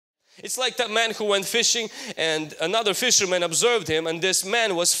It's like that man who went fishing and another fisherman observed him, and this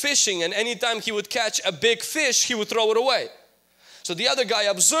man was fishing, and anytime he would catch a big fish, he would throw it away. So the other guy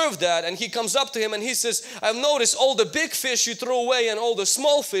observed that, and he comes up to him and he says, I've noticed all the big fish you throw away and all the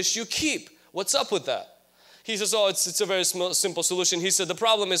small fish you keep. What's up with that? He says, oh, it's a very simple solution. He said, the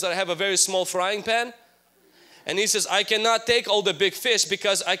problem is that I have a very small frying pan. And he says, I cannot take all the big fish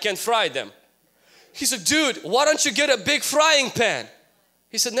because I can't fry them. He said, dude, why don't you get a big frying pan?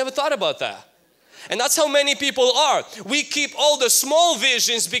 He said, never thought about that. And that's how many people are. We keep all the small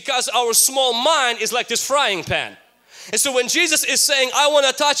visions because our small mind is like this frying pan. And so when Jesus is saying, I want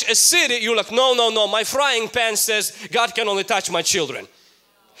to touch a city, you're like, no, no, no, my frying pan says God can only touch my children.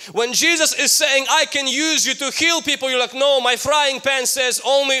 When Jesus is saying, I can use you to heal people, you're like, no, my frying pan says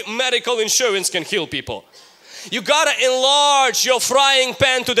only medical insurance can heal people. You gotta enlarge your frying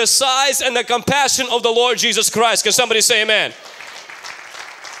pan to the size and the compassion of the Lord Jesus Christ. Can somebody say amen?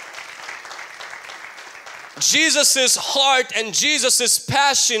 Jesus's heart and Jesus's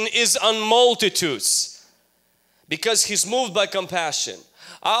passion is on multitudes because He's moved by compassion.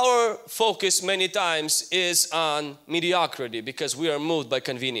 Our focus many times is on mediocrity because we are moved by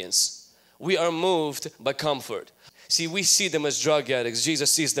convenience. We are moved by comfort. See, we see them as drug addicts.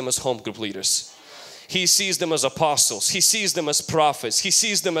 Jesus sees them as home group leaders. He sees them as apostles. He sees them as prophets. He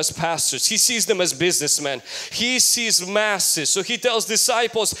sees them as pastors. He sees them as businessmen. He sees masses. So He tells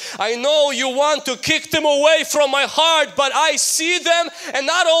disciples, I know you want to kick them away from my heart, but I see them, and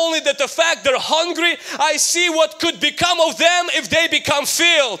not only that the fact they're hungry, I see what could become of them if they become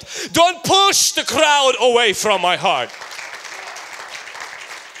filled. Don't push the crowd away from my heart.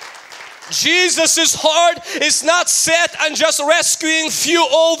 Jesus' heart is not set on just rescuing few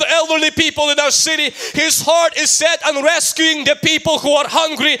old elderly people in our city. His heart is set on rescuing the people who are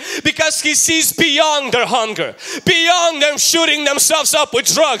hungry because He sees beyond their hunger, beyond them shooting themselves up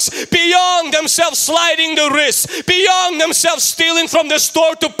with drugs, beyond themselves sliding the wrist, beyond themselves stealing from the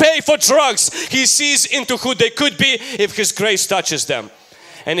store to pay for drugs. He sees into who they could be if His grace touches them.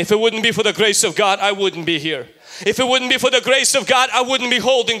 And if it wouldn't be for the grace of God, I wouldn't be here. If it wouldn't be for the grace of God, I wouldn't be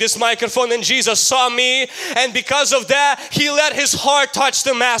holding this microphone. And Jesus saw me, and because of that, He let His heart touch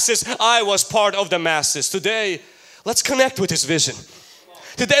the masses. I was part of the masses. Today, let's connect with His vision.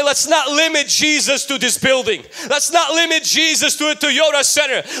 Today, let's not limit Jesus to this building. Let's not limit Jesus to a Toyota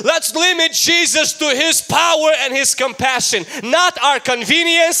Center. Let's limit Jesus to His power and His compassion, not our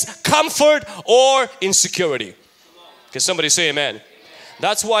convenience, comfort, or insecurity. Can somebody say amen?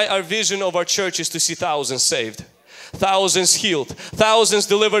 That's why our vision of our church is to see thousands saved, thousands healed, thousands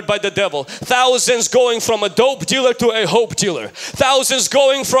delivered by the devil, thousands going from a dope dealer to a hope dealer, thousands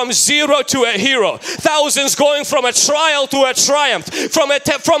going from zero to a hero, thousands going from a trial to a triumph, from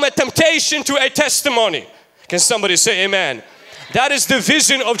a temptation to a testimony. Can somebody say amen? That is the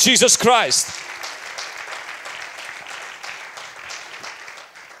vision of Jesus Christ.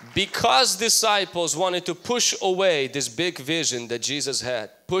 Because disciples wanted to push away this big vision that Jesus had,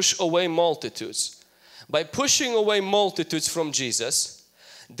 push away multitudes. By pushing away multitudes from Jesus,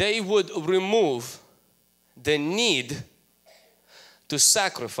 they would remove the need to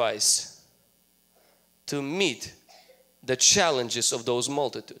sacrifice to meet the challenges of those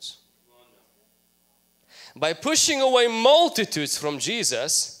multitudes. By pushing away multitudes from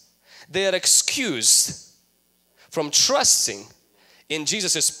Jesus, they are excused from trusting in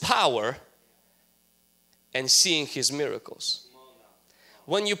Jesus' power and seeing His miracles.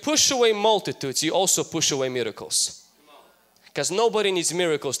 When you push away multitudes, you also push away miracles. Because nobody needs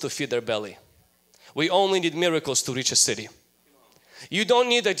miracles to feed their belly. We only need miracles to reach a city. You don't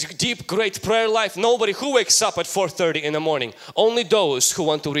need a deep, great prayer life. Nobody who wakes up at 4:30 in the morning. Only those who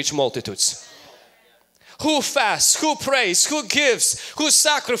want to reach multitudes. Who fasts, who prays, who gives, who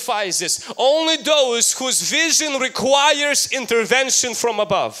sacrifices. Only those whose vision requires intervention from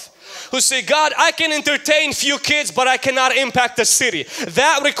above. Who say, God, I can entertain few kids, but I cannot impact the city.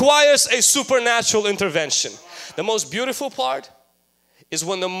 That requires a supernatural intervention. The most beautiful part is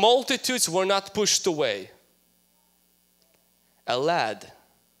when the multitudes were not pushed away. A lad,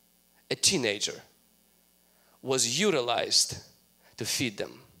 a teenager, was utilized to feed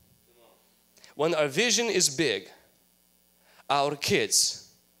them. When our vision is big, our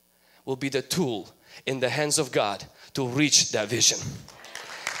kids will be the tool in the hands of God to reach that vision.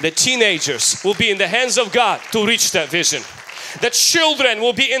 The teenagers will be in the hands of God to reach that vision. The children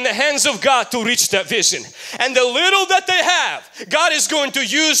will be in the hands of God to reach that vision. And the little that they have, God is going to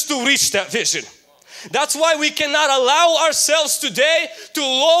use to reach that vision. That's why we cannot allow ourselves today to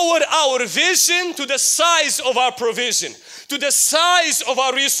lower our vision to the size of our provision, to the size of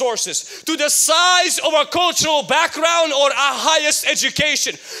our resources, to the size of our cultural background or our highest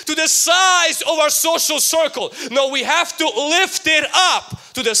education, to the size of our social circle. No, we have to lift it up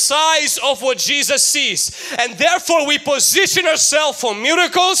to the size of what Jesus sees. And therefore we position ourselves for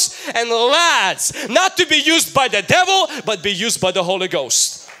miracles and lads, not to be used by the devil, but be used by the Holy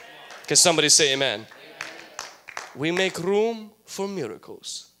Ghost. Can somebody say amen? We make room for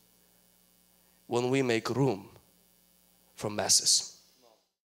miracles when we make room for masses.